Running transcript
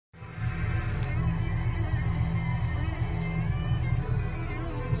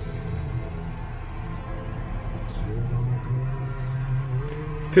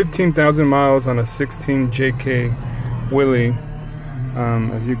15,000 miles on a 16 JK Willie.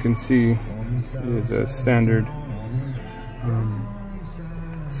 As you can see, is a standard.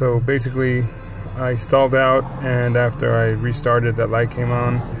 So basically, I stalled out, and after I restarted, that light came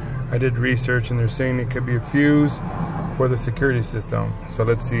on. I did research, and they're saying it could be a fuse for the security system. So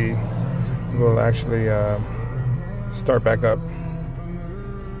let's see. We'll actually start back up.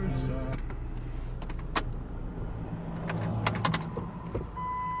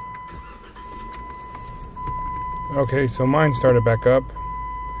 Okay, so mine started back up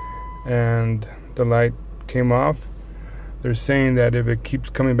and the light came off. They're saying that if it keeps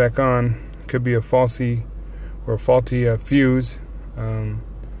coming back on, it could be a faulty fuse.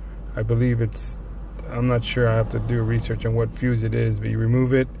 I believe I'm not sure, I have to do research on what fuse it is, but you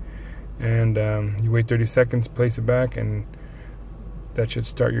remove it and you wait 30 seconds, place it back, and that should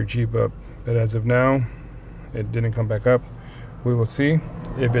start your Jeep up. But as of now, it didn't come back up. We will see.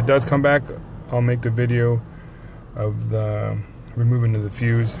 If it does come back, I'll make the video of the removing of the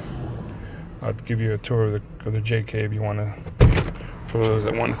fuse. I'll give you a tour of the JK if you want to, for those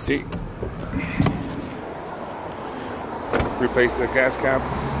that want to see. Replace the gas cap.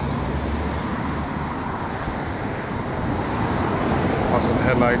 Also the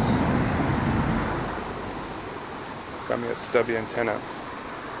headlights. Got me a stubby antenna.